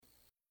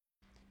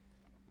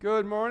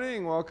Good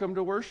morning. Welcome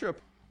to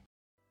worship.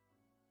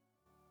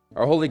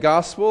 Our Holy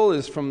Gospel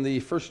is from the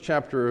first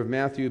chapter of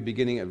Matthew,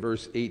 beginning at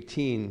verse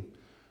 18.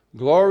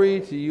 Glory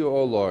to you,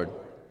 O Lord.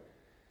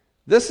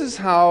 This is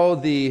how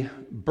the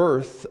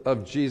birth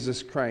of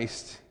Jesus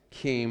Christ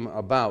came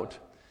about.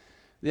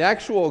 The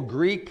actual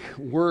Greek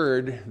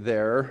word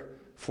there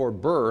for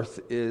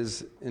birth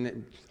is,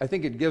 I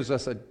think it gives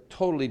us a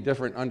totally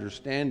different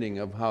understanding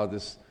of how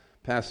this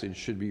passage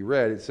should be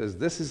read. It says,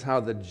 this is how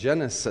the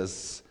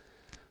genesis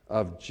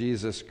of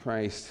Jesus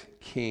Christ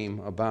came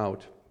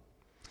about.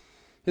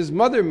 His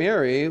mother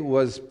Mary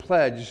was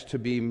pledged to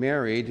be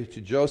married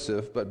to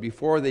Joseph, but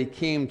before they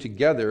came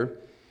together,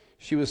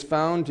 she was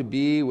found to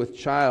be with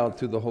child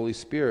through the Holy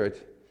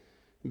Spirit.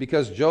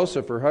 Because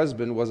Joseph, her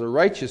husband, was a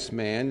righteous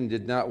man and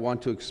did not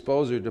want to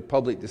expose her to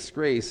public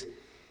disgrace,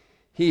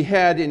 he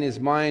had in his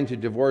mind to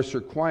divorce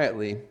her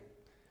quietly.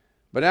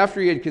 But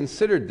after he had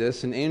considered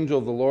this, an angel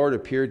of the Lord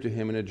appeared to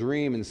him in a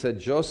dream and said,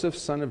 Joseph,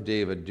 son of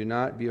David, do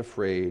not be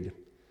afraid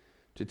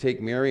to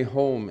take Mary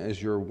home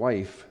as your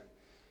wife,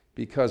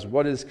 because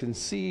what is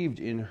conceived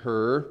in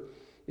her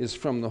is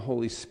from the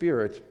Holy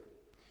Spirit.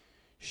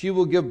 She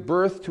will give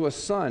birth to a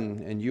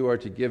son, and you are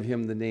to give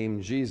him the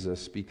name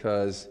Jesus,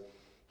 because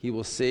he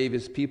will save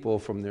his people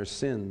from their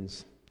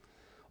sins.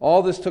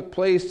 All this took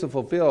place to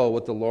fulfill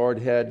what the Lord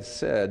had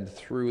said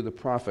through the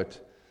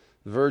prophet.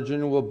 The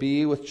virgin will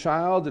be with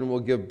child and will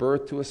give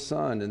birth to a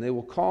son, and they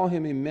will call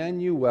him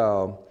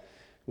Emmanuel,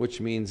 which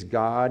means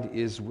God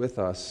is with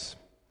us.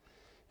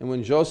 And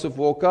when Joseph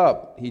woke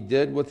up, he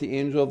did what the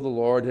angel of the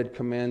Lord had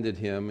commanded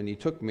him, and he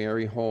took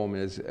Mary home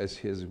as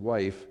his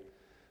wife.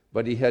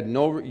 But he had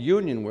no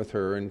union with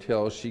her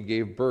until she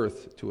gave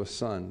birth to a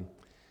son,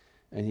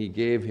 and he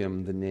gave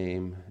him the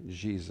name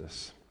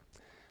Jesus.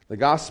 The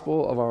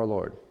Gospel of our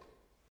Lord.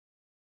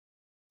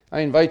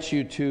 I invite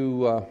you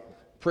to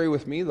pray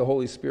with me the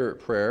Holy Spirit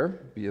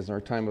prayer, be as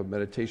our time of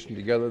meditation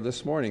together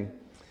this morning.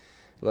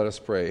 Let us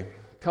pray.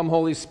 Come,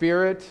 Holy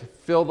Spirit,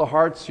 fill the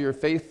hearts of your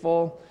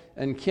faithful,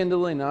 and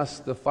kindle in us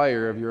the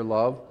fire of your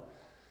love.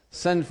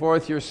 Send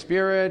forth your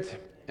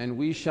Spirit, and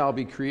we shall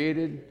be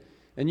created,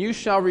 and you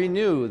shall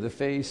renew the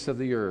face of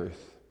the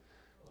earth.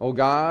 O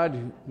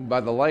God, who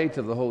by the light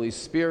of the Holy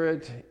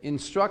Spirit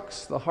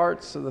instructs the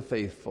hearts of the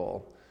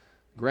faithful,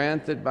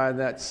 grant that by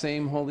that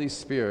same Holy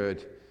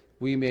Spirit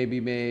we may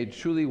be made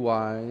truly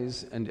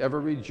wise and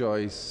ever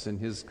rejoice in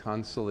his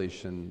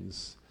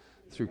consolations.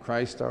 Through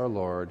Christ our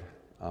Lord.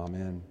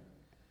 Amen.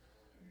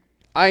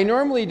 I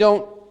normally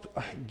don't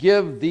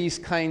give these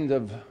kind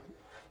of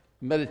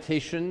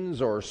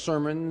meditations or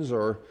sermons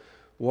or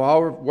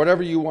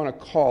whatever you want to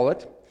call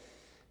it.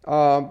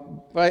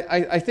 But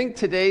I think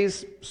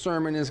today's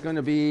sermon is going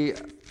to be,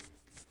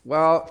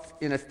 well,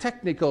 in a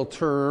technical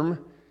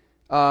term,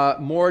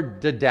 more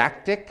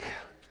didactic.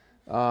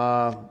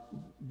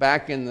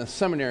 Back in the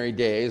seminary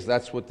days,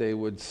 that's what they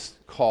would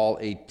call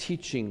a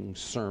teaching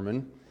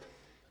sermon.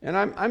 And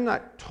I'm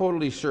not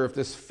totally sure if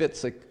this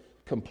fits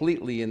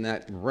completely in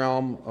that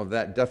realm of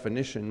that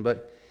definition,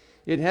 but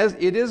it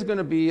is going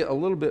to be a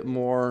little bit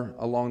more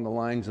along the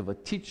lines of a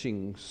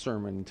teaching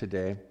sermon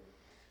today.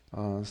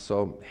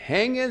 So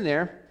hang in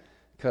there,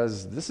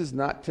 because this is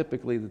not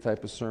typically the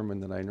type of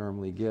sermon that I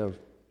normally give.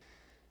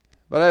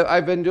 But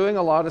I've been doing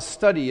a lot of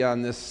study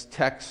on this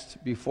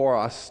text before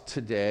us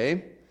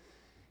today,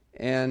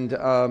 and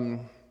one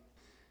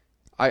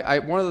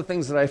of the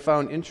things that I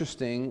found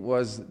interesting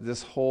was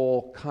this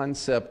whole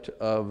concept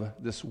of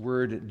this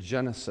word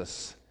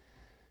Genesis.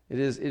 It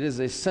is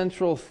a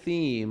central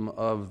theme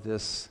of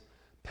this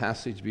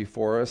passage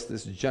before us,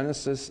 this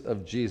Genesis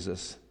of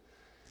Jesus.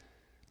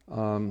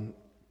 And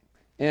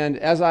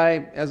as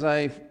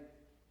I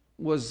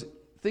was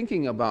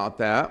thinking about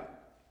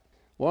that,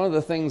 one of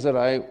the things that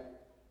I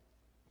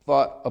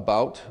thought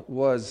about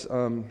was,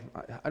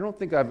 I don't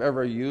think I've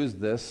ever used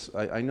this.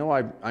 I know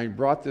I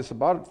brought this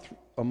about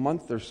a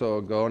month or so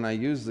ago, and I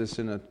used this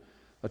in a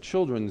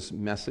children's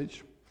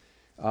message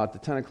at the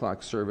 10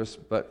 o'clock service.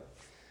 But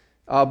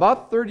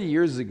about 30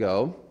 years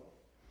ago,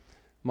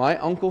 my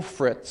Uncle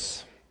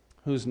Fritz,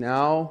 who's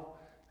now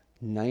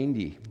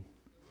 90,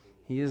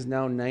 he is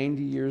now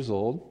 90 years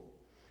old.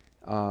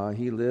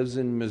 He lives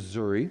in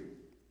Missouri.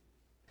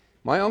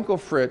 My Uncle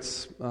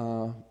Fritz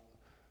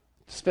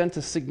spent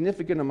a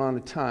significant amount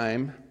of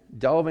time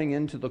delving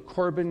into the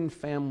Corbin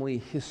family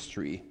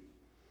history.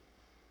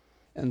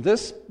 And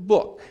this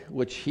book,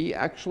 which he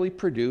actually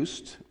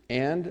produced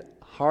and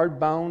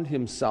hardbound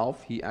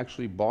himself, he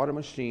actually bought a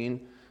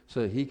machine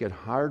so that he could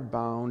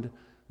hardbound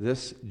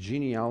this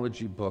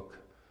genealogy book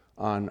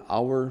on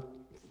our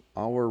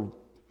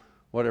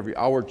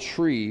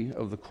tree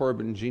of the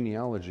Corbin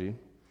genealogy.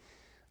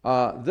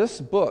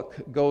 This book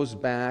goes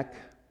back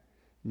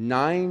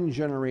 9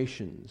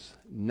 generations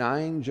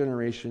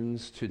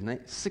to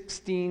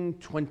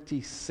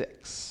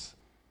 1626.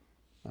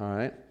 All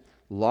right? A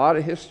lot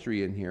of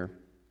history in here.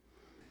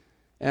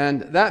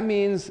 And that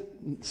means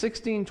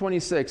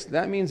 1626,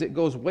 that means it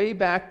goes way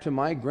back to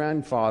my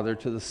grandfather,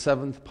 to the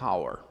 7th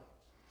power.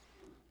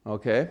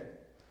 Okay?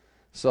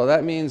 So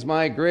that means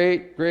my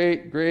great,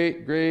 great,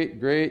 great, great,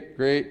 great,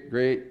 great,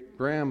 great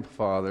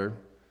grandfather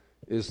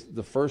is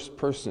the first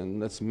person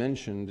that's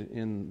mentioned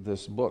in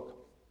this book.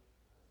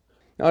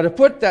 Now, to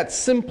put that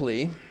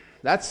simply,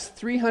 that's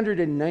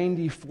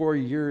 394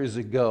 years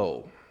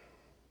ago.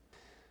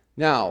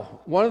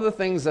 Now, one of the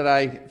things that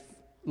I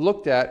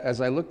looked at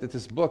as I looked at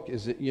this book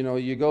is that,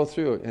 you go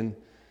through it and,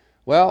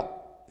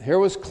 here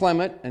was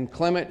Clement, and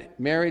Clement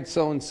married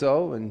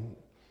so-and-so, and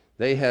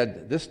they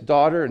had this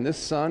daughter and this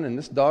son, and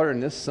this daughter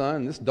and this son,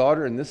 and this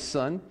daughter and this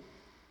son.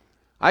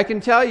 I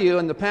can tell you,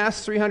 in the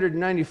past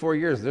 394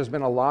 years, there's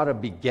been a lot of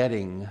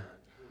begetting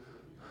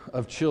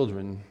of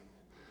children.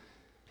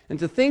 And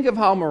to think of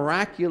how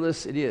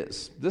miraculous it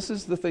is, this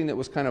is the thing that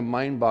was kind of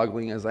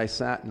mind-boggling as I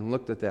sat and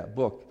looked at that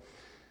book.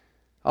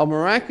 How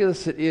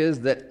miraculous it is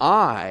that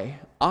I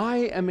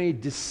am a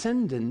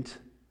descendant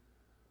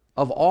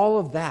of all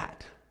of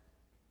that.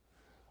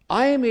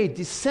 I am a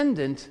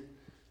descendant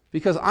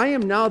because I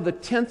am now the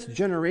 10th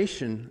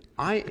generation.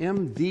 I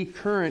am the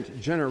current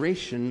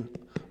generation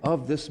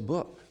of this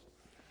book.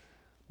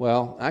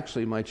 Well,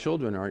 actually, my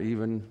children are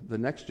even the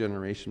next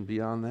generation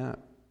beyond that.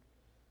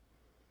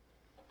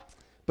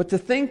 But to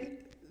think,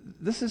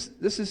 this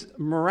is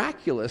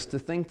miraculous to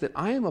think that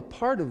I am a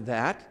part of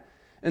that,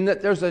 and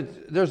that there's a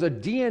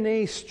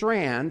DNA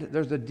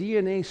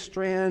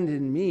strand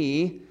in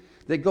me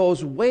that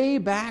goes way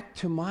back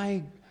to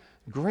my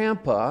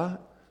grandpa,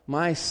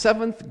 my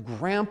seventh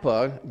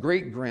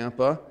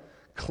great-grandpa,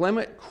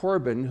 Clement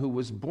Corbin, who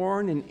was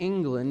born in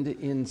England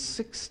in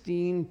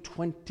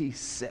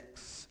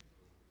 1626.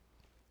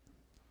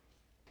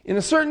 In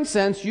a certain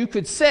sense, you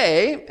could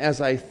say,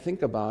 as I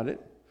think about it,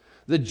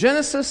 the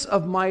genesis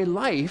of my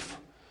life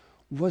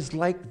was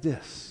like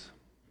this.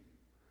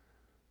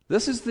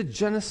 This is the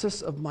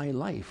genesis of my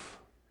life.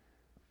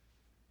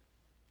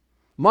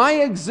 My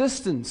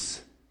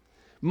existence,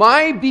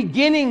 my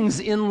beginnings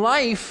in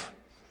life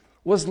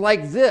was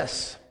like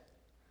this.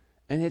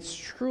 And it's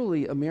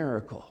truly a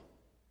miracle.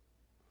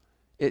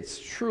 It's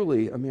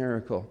truly a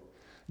miracle.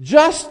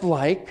 Just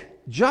like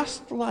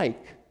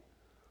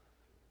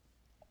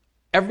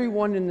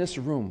everyone in this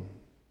room,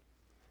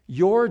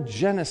 your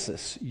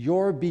genesis,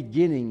 your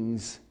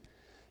beginnings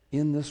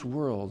in this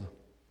world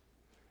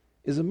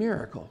is a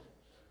miracle.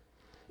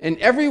 And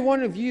every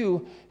one of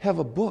you have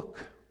a book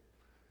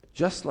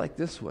just like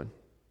this one.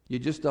 You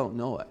just don't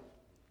know it.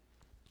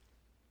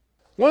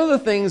 One of the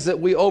things that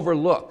we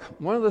overlook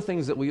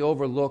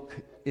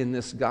in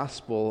this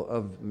Gospel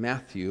of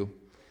Matthew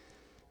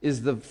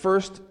is the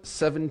first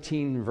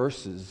 17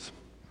 verses.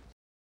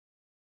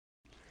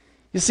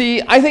 You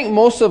see, I think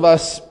most of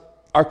us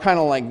are kind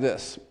of like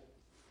this.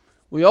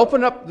 We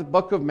open up the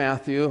book of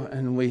Matthew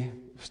and we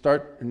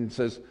start, and it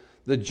says,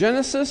 the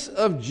genesis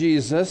of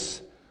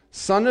Jesus,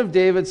 son of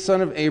David,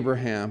 son of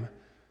Abraham.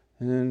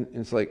 And then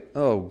it's like,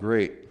 oh,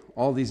 great,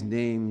 all these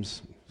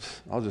names.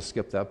 I'll just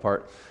skip that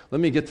part.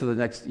 Let me get to the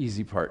next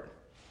easy part.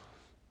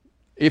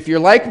 If you're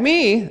like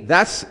me,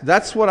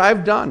 that's what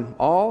I've done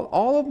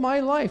all of my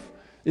life.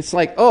 It's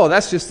like, oh,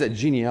 that's just that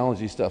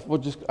genealogy stuff.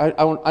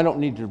 I don't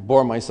need to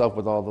bore myself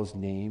with all those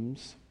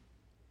names.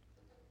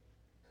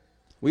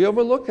 We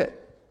overlook it.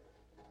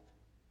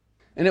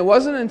 And it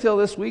wasn't until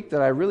this week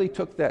that I really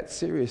took that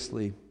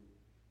seriously.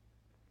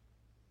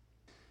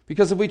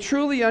 Because if we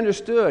truly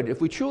understood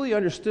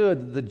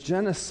the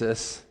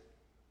Genesis,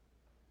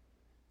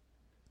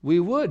 we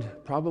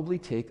would probably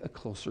take a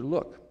closer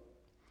look.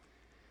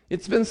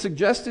 It's been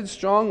suggested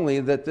strongly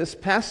that this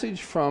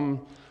passage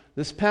on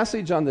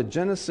the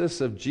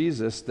Genesis of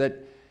Jesus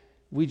that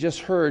we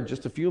just heard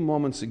just a few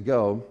moments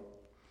ago,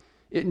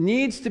 it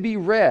needs to be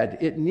read.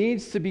 It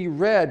needs to be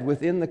read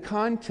within the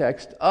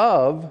context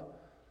of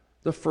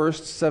the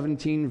first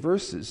 17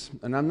 verses.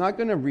 And I'm not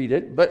going to read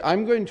it, but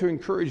I'm going to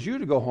encourage you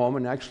to go home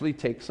and actually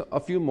take a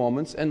few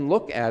moments and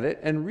look at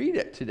it and read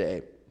it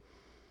today.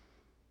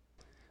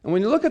 And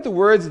when you look at the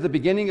words at the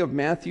beginning of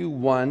Matthew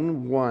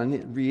 1:1,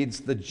 it reads,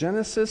 the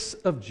genesis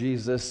of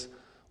Jesus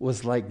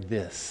was like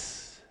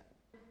this.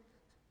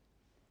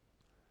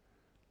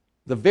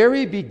 The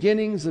very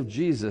beginnings of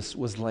Jesus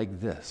was like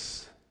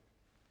this.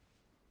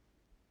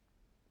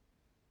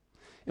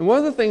 And one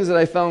of the things that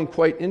I found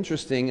quite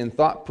interesting and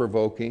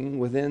thought-provoking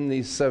within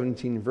these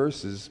 17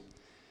 verses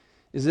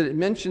is that it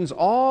mentions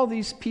all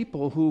these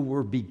people who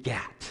were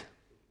begat.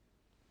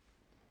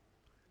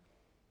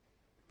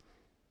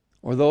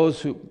 Or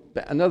those who,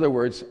 in other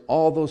words,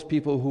 all those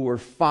people who were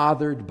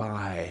fathered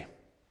by.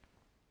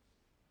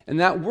 And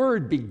that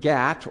word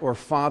begat or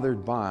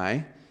fathered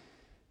by,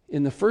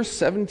 in the first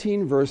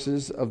 17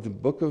 verses of the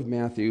book of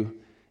Matthew,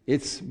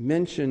 it's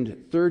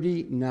mentioned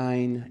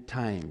 39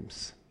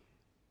 times.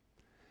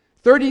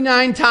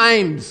 39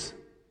 times!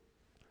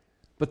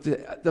 But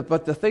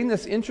the thing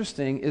that's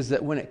interesting is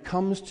that when it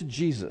comes to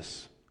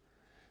Jesus,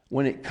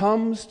 the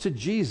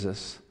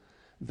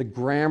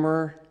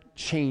grammar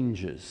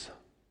changes.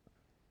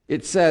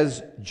 It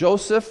says,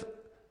 Joseph,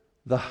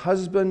 the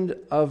husband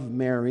of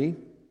Mary,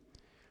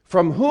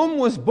 from whom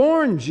was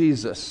born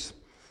Jesus,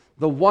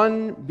 the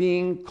one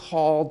being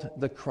called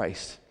the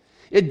Christ.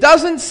 It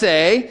does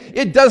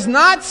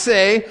not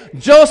say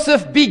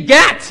Joseph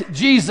begat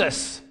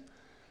Jesus.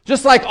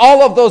 Just like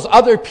all of those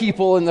other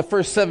people in the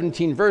first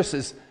 17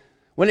 verses.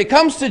 When it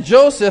comes to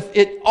Joseph,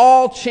 it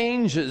all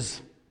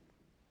changes.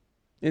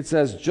 It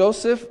says,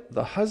 Joseph,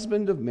 the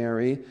husband of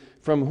Mary,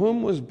 from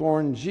whom was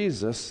born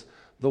Jesus,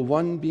 the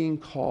one being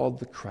called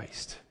the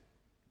Christ.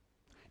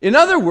 In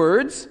other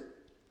words,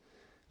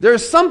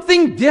 there's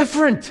something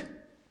different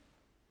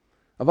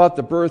about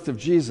the birth of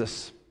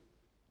Jesus.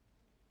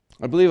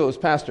 I believe it was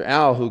Pastor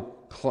Al who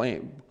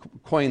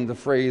coined the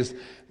phrase,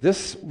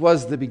 this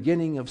was the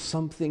beginning of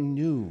something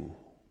new.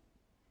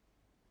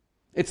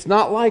 It's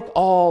not like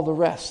all the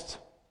rest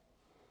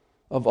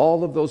of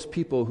all of those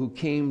people who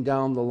came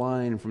down the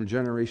line from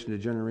generation to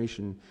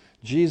generation.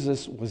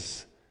 Jesus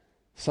was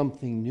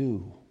something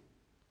new.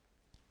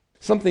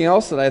 Something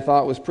else that I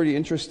thought was pretty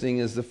interesting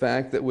is the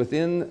fact that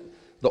within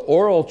the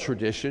oral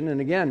tradition, and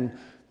again,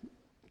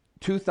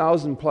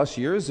 2,000 plus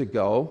years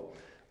ago,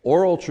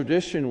 oral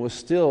tradition was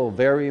still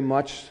very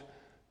much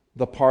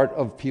the part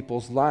of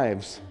people's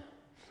lives.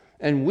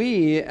 And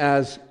we,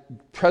 as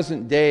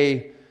present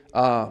day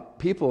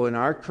people in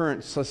our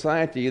current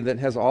society that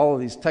has all of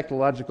these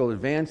technological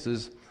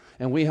advances,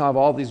 and we have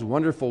all these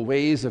wonderful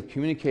ways of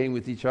communicating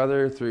with each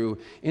other through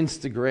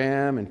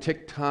Instagram and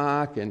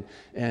TikTok and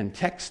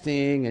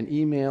texting and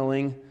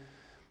emailing,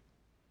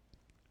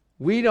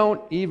 we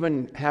don't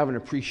even have an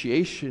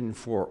appreciation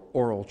for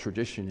oral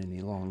tradition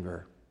any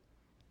longer.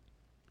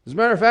 As a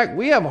matter of fact,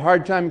 we have a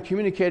hard time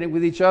communicating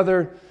with each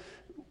other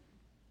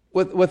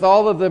with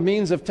all of the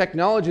means of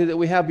technology that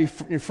we have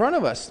in front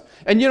of us.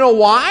 And you know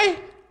why?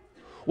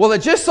 Well, it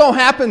just so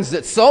happens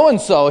that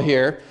so-and-so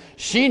here,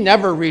 she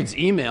never reads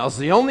emails.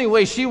 The only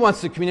way she wants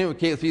to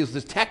communicate with you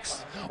is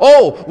text.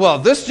 Oh, well,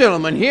 this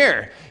gentleman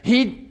here,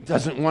 he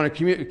doesn't want to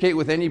communicate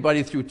with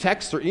anybody through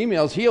text or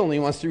emails. He only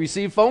wants to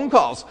receive phone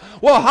calls.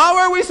 Well, how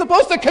are we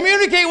supposed to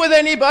communicate with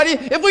anybody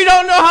if we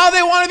don't know how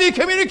they want to be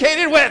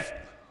communicated with?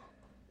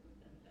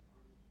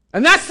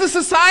 And that's the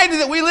society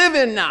that we live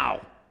in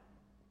now.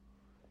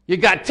 You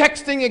got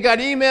texting, you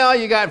got email,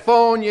 you got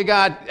phone, you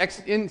got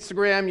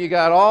Instagram, you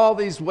got all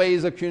these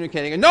ways of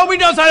communicating. And nobody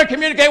knows how to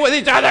communicate with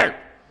each other.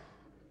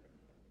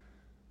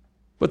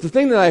 But the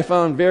thing that I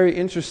found very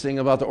interesting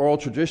about the oral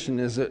tradition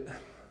is that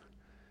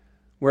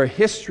where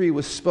history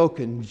was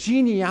spoken,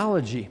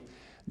 genealogy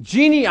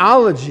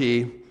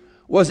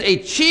was a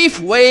chief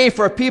way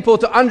for people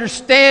to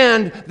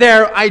understand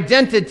their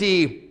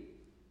identity.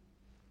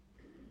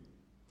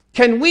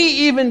 Can we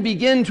even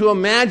begin to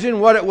imagine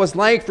what it was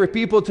like for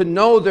people to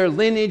know their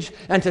lineage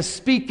and to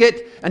speak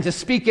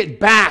it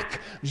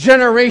back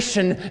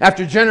generation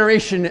after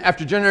generation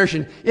after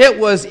generation? It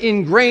was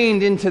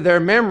ingrained into their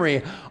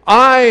memory.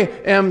 I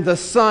am the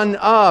son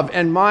of,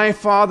 and my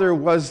father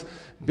was,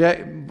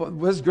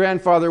 his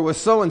grandfather was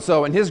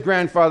so-and-so, and his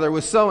grandfather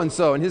was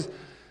so-and-so, and his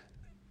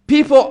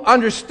people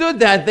understood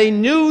that. They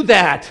knew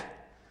that.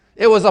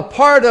 It was a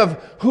part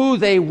of who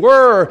they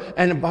were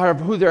and a part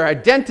of who their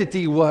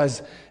identity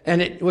was. And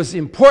it was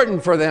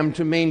important for them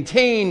to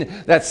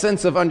maintain that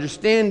sense of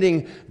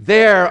understanding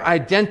their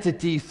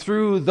identity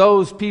through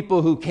those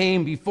people who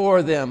came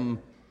before them.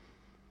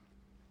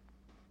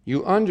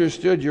 You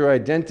understood your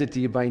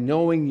identity by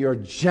knowing your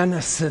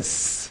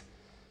genesis.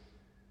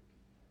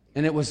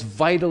 And it was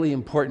vitally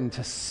important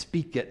to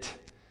speak it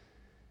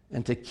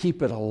and to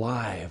keep it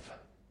alive.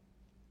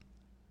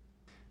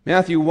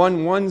 Matthew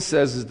 1:1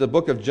 says, is the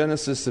book of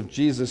Genesis of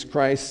Jesus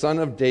Christ, son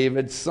of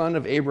David, son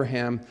of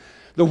Abraham.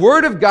 The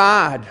Word of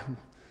God,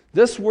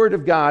 this Word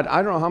of God,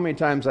 I don't know how many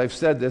times I've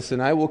said this,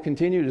 and I will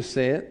continue to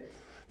say it.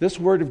 This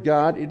Word of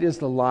God, it is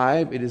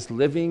alive, it is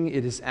living,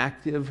 it is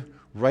active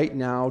right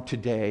now,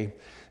 today.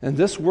 And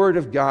this Word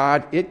of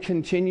God, it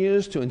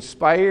continues to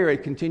inspire,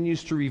 it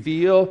continues to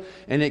reveal,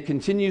 and it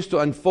continues to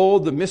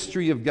unfold the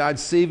mystery of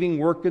God's saving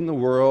work in the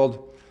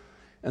world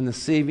and the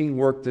saving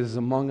work that is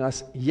among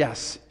us,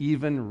 yes,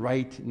 even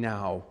right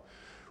now.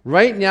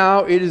 Right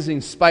now, it is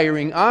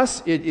inspiring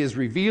us, it is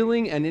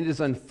revealing, and it is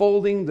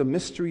unfolding the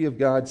mystery of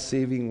God's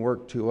saving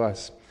work to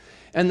us.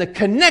 And the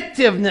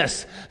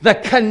connectiveness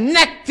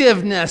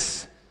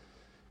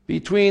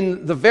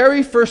between the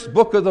very first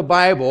book of the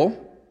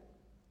Bible,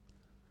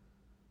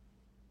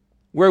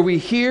 where we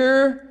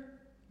hear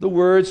the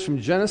words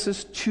from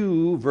Genesis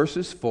 2,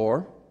 verses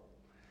 4,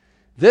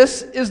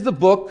 this is the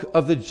book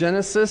of the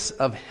Genesis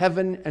of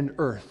heaven and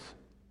earth.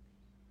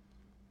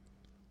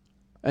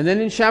 And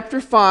then in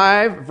chapter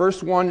 5,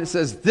 verse 1, it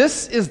says,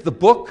 this is the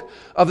book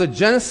of the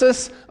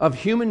Genesis of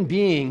human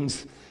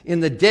beings. In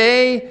the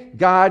day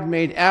God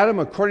made Adam,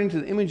 according to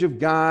the image of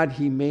God,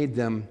 he made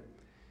them.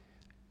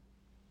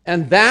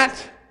 And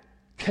that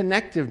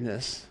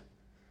connectiveness,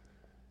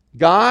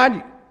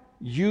 God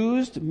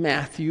used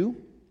Matthew.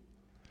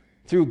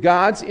 Through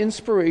God's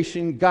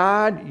inspiration,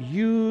 God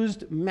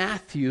used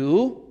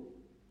Matthew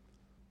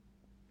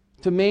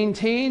to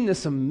maintain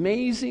this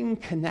amazing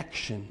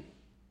connection.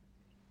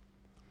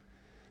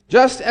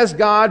 Just as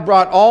God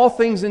brought all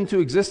things into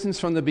existence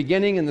from the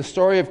beginning in the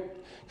story of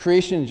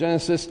creation in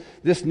Genesis,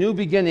 this new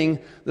beginning,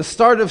 the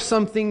start of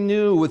something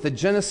new with the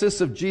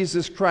genesis of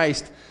Jesus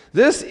Christ.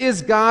 This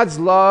is God's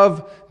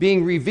love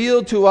being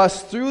revealed to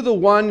us through the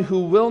one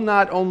who will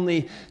not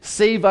only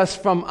save us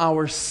from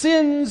our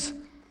sins,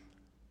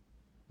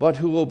 but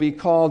who will be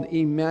called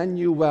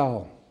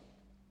Emmanuel.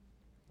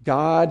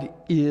 God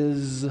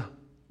is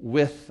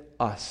with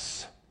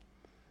us.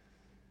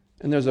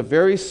 And there's a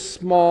very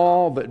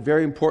small but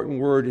very important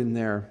word in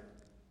there,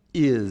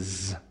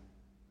 is.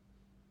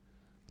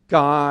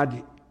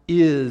 God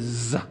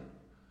is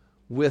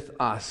with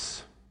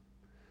us.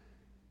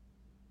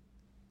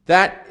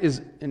 That is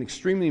an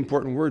extremely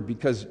important word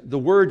because the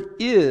word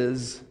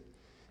is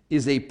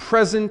a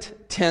present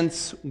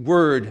tense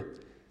word.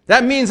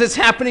 That means it's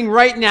happening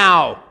right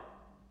now.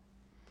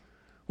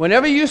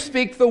 Whenever you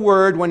speak the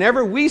word,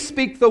 whenever we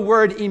speak the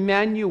word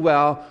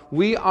Emmanuel,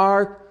 we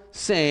are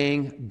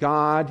saying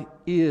God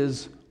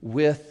is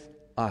with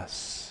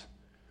us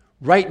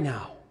right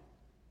now.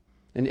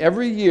 And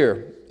every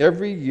year,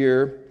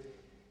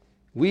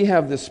 we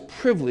have this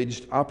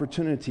privileged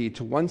opportunity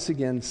to once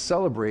again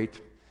celebrate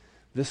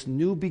this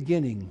new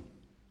beginning,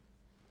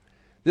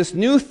 this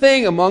new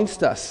thing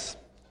amongst us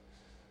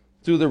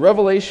through the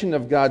revelation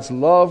of God's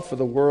love for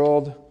the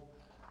world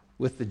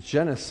with the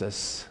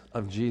genesis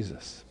of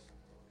Jesus.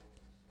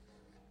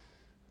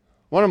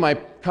 One of my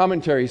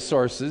commentary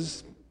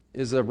sources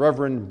is a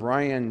Reverend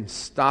Brian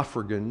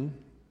Stoffergen.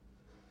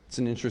 It's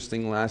an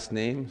interesting last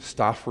name,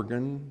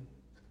 Stoffergen.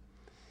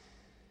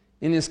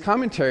 In his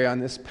commentary on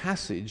this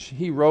passage,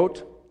 he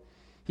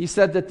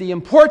said that the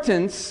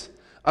importance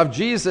of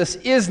Jesus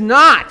is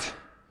not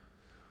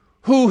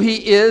who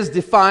he is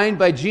defined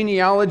by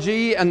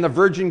genealogy and the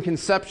virgin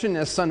conception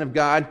as Son of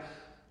God,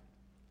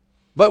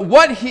 but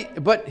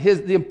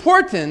the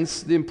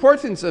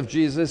importance of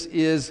Jesus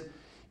is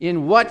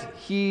in what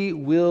he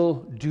will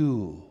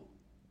do.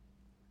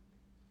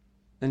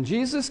 And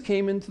Jesus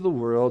came into the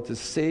world to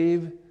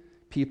save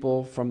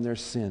people from their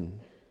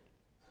sin.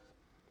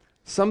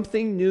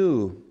 Something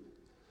new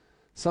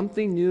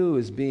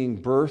is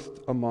being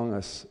birthed among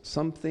us.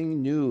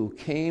 Something new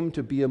came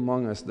to be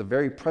among us. The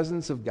very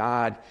presence of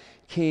God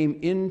came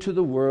into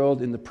the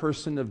world in the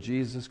person of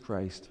Jesus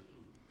Christ.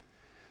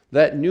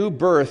 That new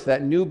birth,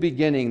 that new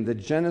beginning, the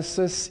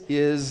Genesis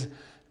is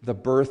the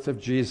birth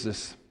of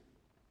Jesus.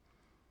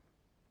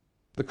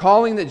 The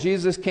calling that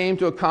Jesus came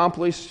to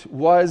accomplish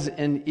was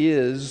and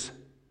is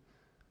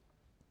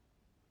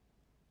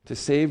to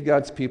save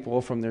God's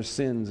people from their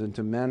sins and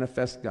to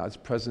manifest God's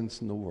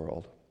presence in the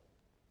world.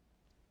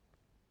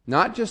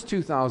 Not just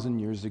 2,000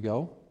 years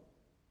ago,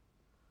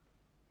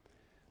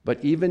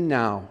 but even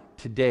now,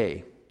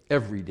 today,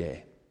 every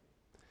day.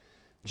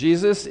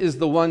 Jesus is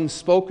the one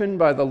spoken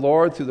by the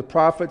Lord through the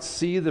prophets.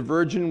 See, the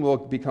virgin will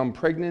become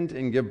pregnant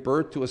and give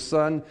birth to a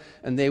son,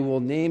 and they will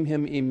name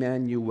him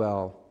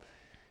Emmanuel.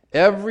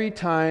 Every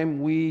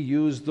time we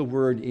use the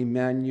word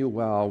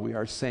Emmanuel, we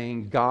are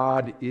saying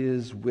God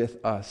is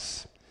with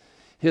us.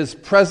 His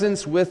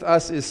presence with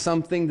us is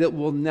something that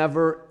will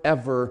never,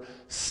 ever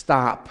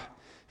stop.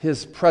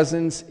 His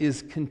presence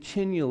is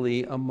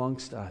continually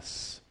amongst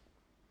us.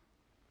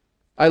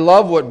 I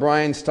love what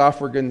Brian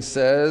Stoffergen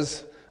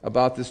says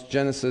about this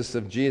genesis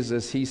of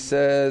Jesus. He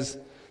says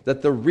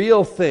that the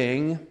real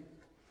thing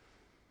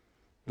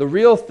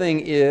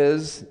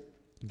is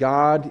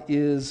God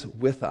is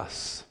with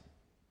us.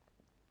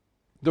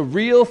 The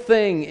real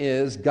thing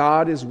is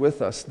God is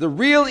with us. The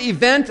real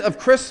event of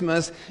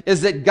Christmas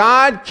is that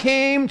God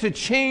came to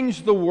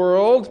change the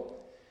world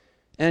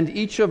and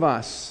each of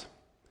us,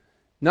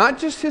 not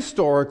just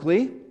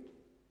historically,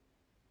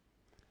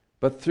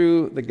 but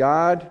through the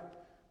God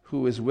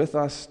who is with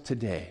us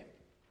today.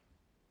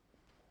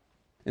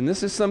 And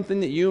this is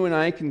something that you and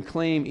I can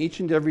claim each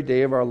and every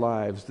day of our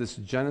lives, this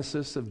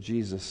genesis of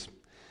Jesus.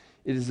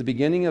 It is the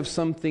beginning of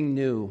something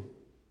new.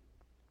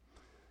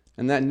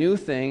 And that new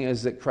thing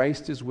is that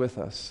Christ is with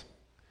us.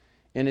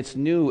 And it's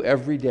new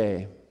every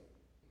day.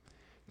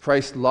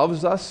 Christ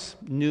loves us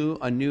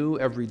anew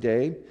every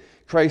day.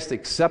 Christ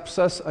accepts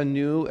us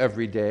anew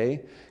every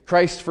day.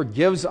 Christ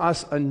forgives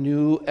us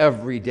anew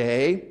every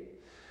day.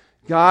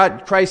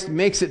 Christ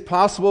makes it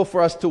possible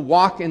for us to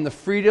walk in the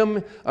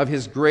freedom of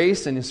His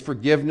grace and His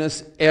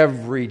forgiveness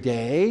every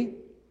day.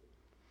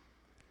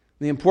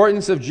 The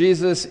importance of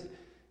Jesus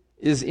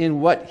is in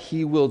what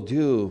He will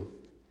do.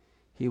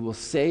 He will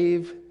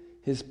save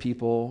His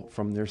people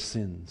from their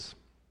sins.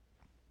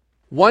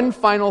 One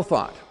final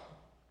thought,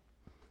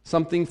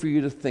 something for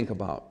you to think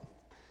about.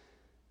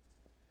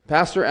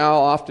 Pastor Al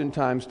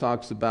oftentimes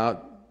talks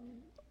about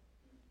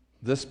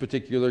this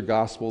particular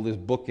gospel is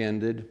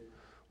bookended,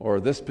 or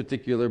this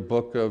particular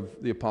book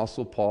of the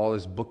Apostle Paul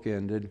is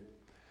bookended.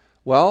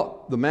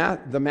 Well, the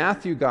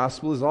Matthew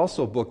gospel is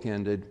also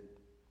bookended.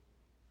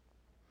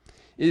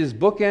 It is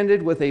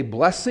bookended with a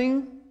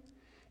blessing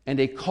and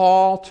a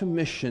call to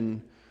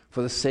mission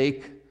for the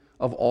sake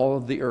of all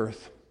of the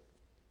earth.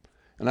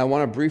 And I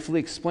want to briefly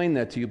explain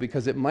that to you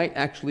because it might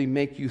actually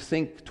make you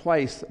think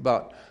twice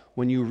about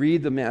when you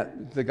read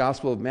the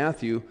Gospel of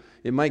Matthew.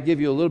 It might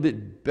give you a little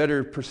bit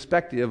better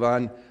perspective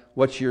on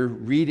what you're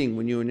reading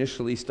when you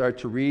initially start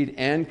to read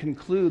and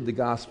conclude the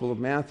Gospel of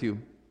Matthew.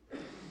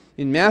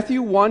 In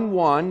Matthew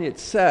 1:1, it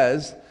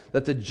says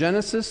that the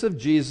genesis of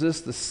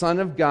Jesus, the Son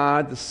of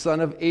God, the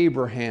son of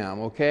Abraham,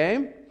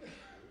 okay?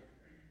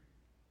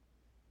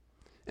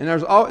 And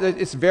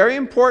it's very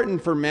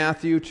important for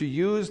Matthew to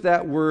use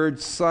that word,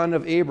 son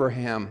of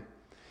Abraham,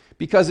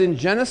 because in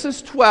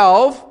Genesis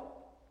 12,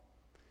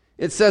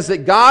 it says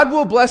that God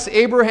will bless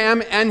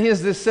Abraham and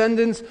his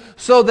descendants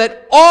so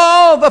that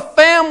all the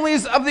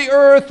families of the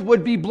earth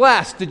would be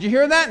blessed. Did you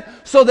hear that?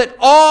 So that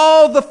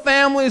all the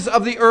families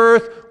of the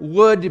earth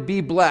would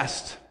be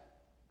blessed.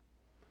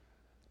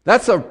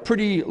 That's a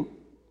pretty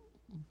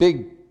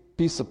big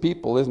piece of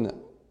people, isn't it?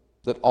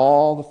 That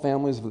all the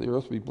families of the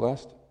earth will be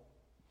blessed.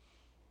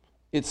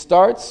 It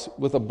starts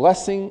with a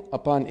blessing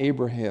upon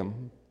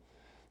Abraham,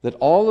 that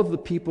all of the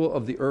people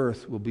of the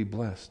earth will be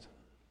blessed.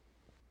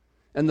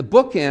 And the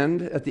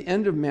bookend, at the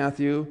end of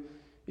Matthew,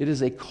 it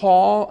is a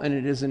call and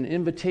it is an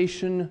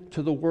invitation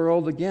to the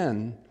world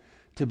again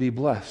to be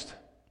blessed.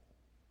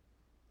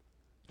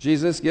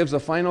 Jesus gives a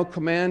final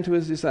command to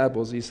his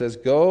disciples. He says,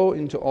 "Go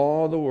into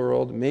all the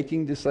world,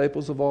 making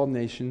disciples of all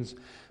nations,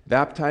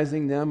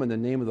 baptizing them in the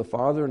name of the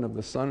Father and of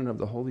the Son and of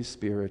the Holy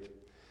Spirit,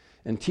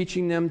 and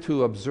teaching them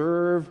to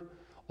observe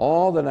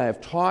all that I have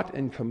taught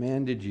and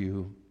commanded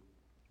you."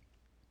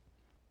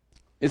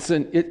 It's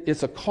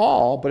a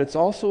call, but it's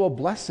also a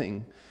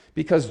blessing,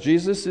 because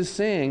Jesus is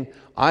saying,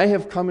 I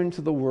have come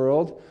into the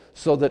world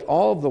so that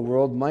all of the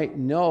world might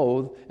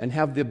know and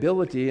have the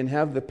ability and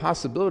have the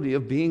possibility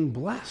of being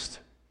blessed.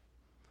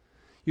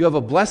 You have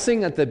a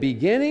blessing at the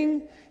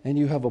beginning, and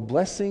you have a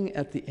blessing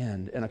at the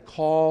end, and a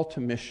call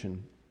to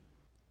mission.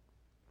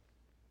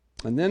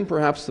 And then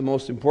perhaps the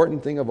most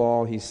important thing of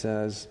all, he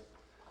says,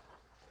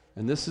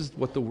 and this is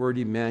what the word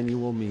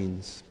Emmanuel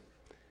means: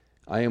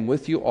 I am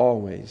with you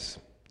always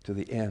to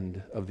the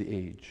end of the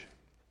age.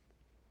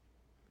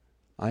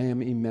 I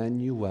am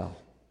Emmanuel.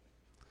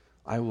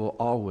 I will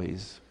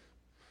always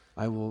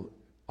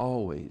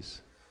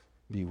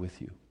be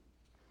with you.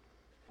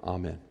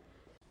 Amen.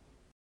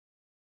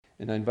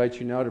 And I invite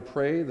you now to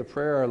pray the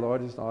prayer our Lord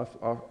has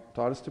taught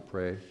us to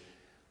pray.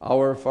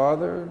 Our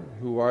Father,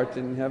 who art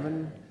in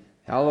heaven,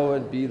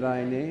 hallowed be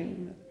thy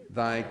name.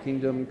 Thy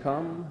kingdom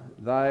come,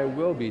 thy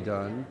will be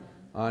done,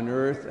 on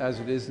earth as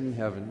it is in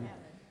heaven.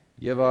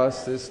 Give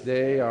us this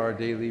day our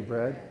daily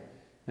bread,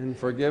 and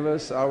forgive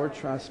us our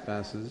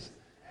trespasses,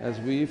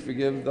 as we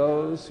forgive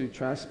those who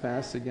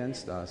trespass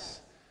against us.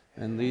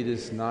 And lead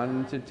us not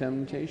into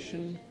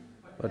temptation,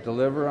 but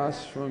deliver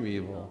us from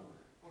evil.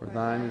 For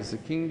thine is the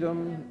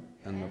kingdom,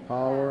 and the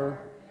power,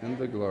 and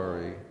the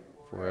glory,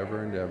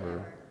 forever and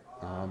ever.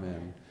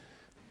 Amen.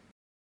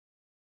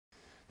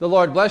 The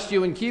Lord bless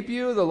you and keep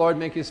you. The Lord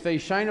make his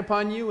face shine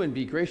upon you and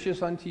be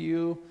gracious unto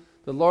you.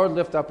 The Lord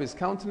lift up his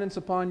countenance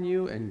upon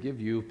you and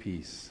give you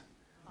peace.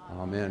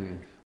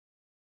 Amen.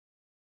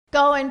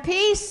 Go in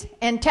peace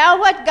and tell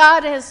what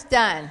God has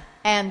done.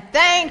 And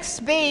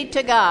thanks be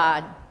to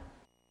God.